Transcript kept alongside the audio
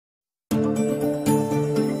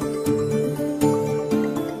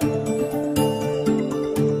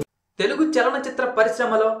చలనచిత్ర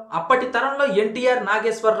పరిశ్రమలో అప్పటి తరంలో ఎన్టీఆర్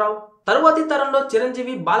నాగేశ్వరరావు, తరువాతి తరంలో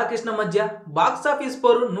చిరంజీవి బాలకృష్ణ మధ్య బాక్సాఫీస్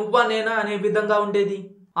పోరు నువ్వా నేనా అనే విధంగా ఉండేది.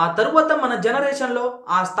 ఆ తరువాత మన జనరేషన్ లో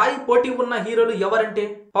ఆ స్థాయి పోటీ ఉన్న హీరోలు ఎవరంటే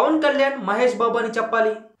పవన్ కళ్యాణ్, మహేష్ బాబు అని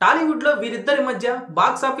చెప్పాలి. టాలీవుడ్ లో వీరిద్దరి మధ్య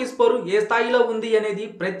బాక్సాఫీస్ పోరు ఏ స్థాయిలో ఉంది అనేది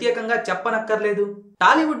ప్రత్యేకంగా చెప్పనక్కర్లేదు.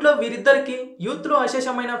 టాలీవుడ్ లో వీరిద్దరికి యూత్ లో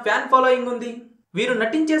అశేషమైన ఫ్యాన్ ఫాలోయింగ్ ఉంది. వీరు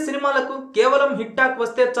నటించే సినిమాలకు కేవలం హిట్ టాక్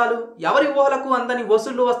వస్తే చాలు, ఎవరి ఊహలకు అందని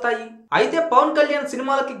వసూళ్లు వస్తాయి. అయితే పవన్ కళ్యాణ్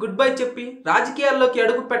సినిమాలకి గుడ్ బై చెప్పి రాజకీయాల్లోకి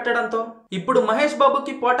అడుగు పెట్టడంతో ఇప్పుడు మహేష్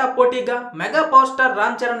బాబుకి పోటా పోటీగా mega power star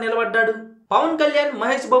Ram Charan నిలబడ్డాడు. పవన్ కళ్యాణ్,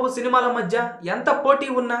 మహేష్ బాబు సినిమాల మధ్య ఎంత పోటీ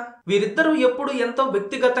ఉన్నా వీరిద్దరూ ఎప్పుడు ఎంతో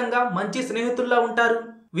వ్యక్తిగతంగా మంచి స్నేహితుల్లా ఉంటారు.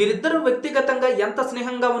 వీరిద్దరూ వ్యక్తిగతంగా ఎంత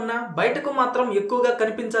స్నేహంగా ఉన్నా బయటకు మాత్రం ఎక్కువగా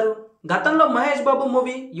కనిపించరు. గతంలో మహేష్ బాబు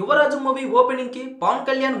మూవీ యువరాజు మూవీ ఓపెనింగ్ కి పవన్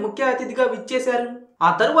కళ్యాణ్ ముఖ్య అతిథిగా విచ్చేశారు. ఆ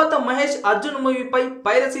తరువాత మహేష్ అర్జున్ మూవీపై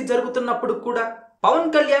పైరసీ జరుగుతున్నప్పుడు కూడా పవన్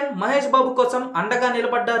కళ్యాణ్ మహేష్ బాబు కోసం అండగా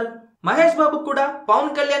నిలబడ్డారు. మహేష్ బాబు కూడా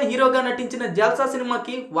పవన్ కళ్యాణ్ హీరోగా నటించిన జల్సా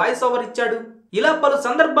సినిమాకి వాయిస్ ఓవర్ ఇచ్చాడు. ఇలా పలు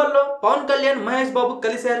సందర్భాల్లో పవన్ కళ్యాణ్, మహేష్ బాబు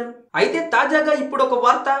కలిశారు. అయితే తాజాగా ఇప్పుడు ఒక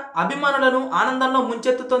వార్త అభిమానులను ఆనందంలో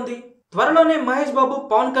ముంచెత్తుతోంది. త్వరలోనే మహేష్ బాబు,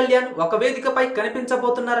 పవన్ కళ్యాణ్ ఒక వేదికపై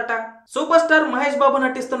కనిపించబోతున్నారట. సూపర్ స్టార్ మహేష్ బాబు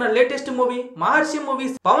నటిస్తున్న లేటెస్ట్ మూవీ మహర్షి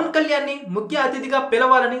మూవీస్ పవన్ కళ్యాణ్ ని ముఖ్య అతిథిగా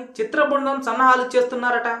పిలవాలని చిత్ర బృందం సన్నాహాలు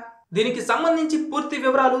చేస్తున్నారట. దీనికి సంబంధించి పూర్తి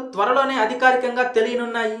వివరాలు త్వరలోనే అధికారికంగా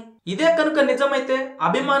తెలియనున్నాయి. ఇదే కనుక నిజమైతే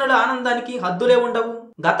అభిమానుల ఆనందానికి హద్దులే ఉండవు.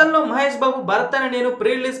 గతంలో మహేష్ బాబు భరత్ అనే నేను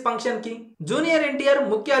ప్రీ రిలీజ్ ఫంక్షన్ కి జూనియర్ ఎన్టీఆర్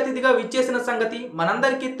ముఖ్య అతిథిగా విచ్చేసిన సంగతి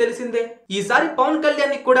మనందరికీ తెలిసిందే. ఈసారి పవన్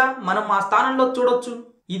కళ్యాణ్ ని కూడా మనం ఆ స్థానంలో చూడొచ్చు.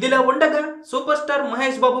 ఇదిలా ఉండగా సూపర్ స్టార్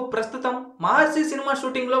మహేష్ బాబు ప్రస్తుతం మహర్షి సినిమా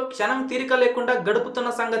షూటింగ్ లో క్షణం తీరిక లేకుండా గడుపుతున్న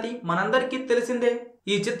సంగతి మనందరికీ తెలిసిందే.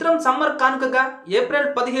 ఈ చిత్రం సమ్మర్ కానుకగా ఏప్రిల్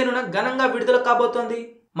 15న ఘనంగా విడుదల కాబోతోంది.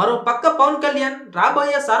 మరో పక్క పవన్ కళ్యాణ్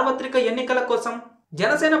రాబోయే సార్వత్రిక ఎన్నికల కోసం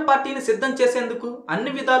జనసేన పార్టీని సిద్ధం చేసేందుకు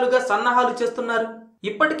అన్ని విధాలుగా సన్నాహాలు చేస్తున్నారు.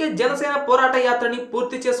 ఇప్పటికే జనసేన పోరాట యాత్రని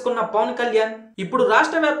పూర్తి చేసుకున్న పవన్ కళ్యాణ్ ఇప్పుడు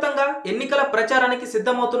రాష్ట్ర వ్యాప్తంగా ఎన్నికల ప్రచారానికి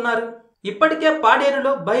సిద్ధమవుతున్నారు. ఇప్పటికే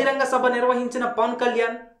పాడేరులో బహిరంగ సభ నిర్వహించిన పవన్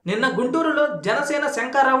కళ్యాణ్ నిన్న గుంటూరులో జనసేన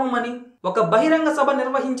శంఖారావం అని ఒక బహిరంగ సభ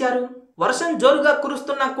నిర్వహించారు. వర్షం జోరుగా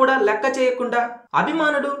కురుస్తున్నా కూడా లెక్క చేయకుండా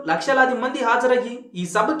అభిమానులు లక్షలాది మంది హాజరయ్యి ఈ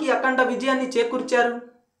సభకి అఖండ విజయాన్ని చేకూర్చారు.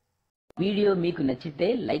 వీడియో మీకు నచ్చితే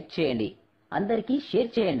లైక్ చేయండి, అందరికీ షేర్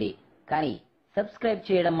చేయండి, కానీ సబ్స్క్రైబ్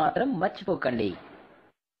చేయడం మాత్రం మర్చిపోకండి.